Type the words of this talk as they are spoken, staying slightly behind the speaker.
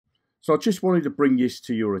So I just wanted to bring this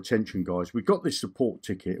to your attention, guys. We've got this support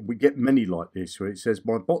ticket, and we get many like this where it says,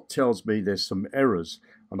 my bot tells me there's some errors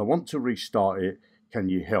and I want to restart it. Can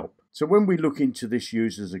you help? So when we look into this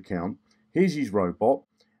user's account, here's his robot,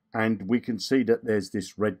 and we can see that there's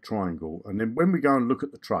this red triangle. And then when we go and look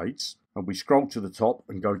at the trades and we scroll to the top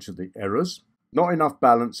and go to the errors, not enough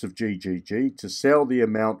balance of GGG to sell the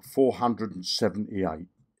amount 478.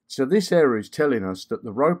 So this error is telling us that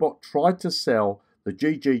the robot tried to sell the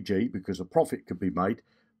GGG because a profit could be made,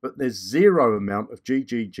 but there's zero amount of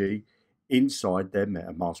GGG inside their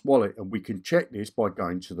MetaMask wallet, and we can check this by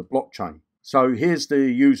going to the blockchain. So here's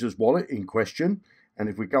the user's wallet in question, and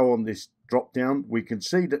if we go on this drop down, we can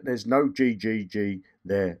see that there's no GGG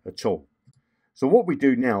there at all. So what we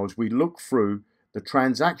do now is we look through the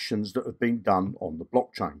transactions that have been done on the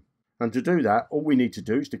blockchain, and to do that, all we need to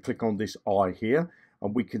do is to click on this eye here,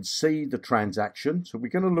 and we can see the transaction. So we're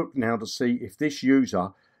going to look now to see if this user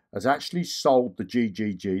has actually sold the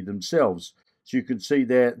GGG themselves. So you can see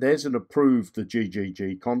there's an approved the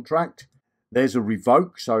GGG contract. There's a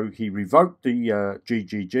revoke, so he revoked the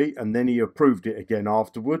GGG and then he approved it again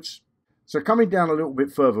afterwards. So coming down a little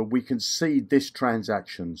bit further, we can see this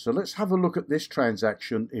transaction. So let's have a look at this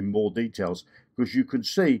transaction in more details, because you can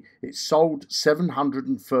see it sold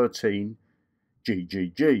 713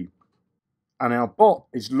 GGG. And our bot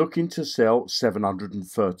is looking to sell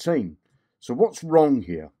 713. So what's wrong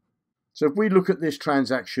here? So if we look at this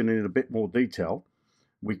transaction in a bit more detail,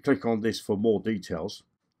 we click on this for more details.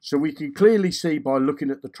 So we can clearly see by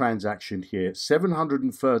looking at the transaction here,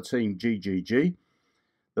 713 GGG,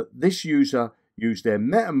 that this user used their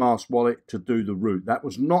MetaMask wallet to do the route. That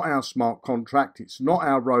was not our smart contract. It's not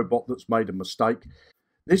our robot that's made a mistake.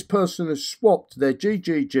 This person has swapped their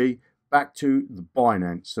GGG back to the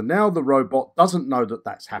Binance. So now the robot doesn't know that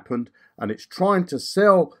that's happened, and it's trying to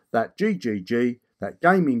sell that GGG, that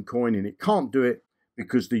gaming coin, and it can't do it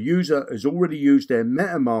because the user has already used their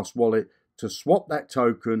MetaMask wallet to swap that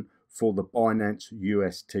token for the Binance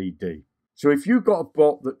USTD. So if you've got a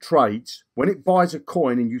bot that trades, when it buys a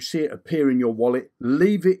coin and you see it appear in your wallet,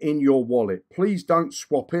 leave it in your wallet. Please don't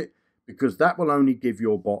swap it, because that will only give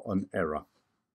your bot an error.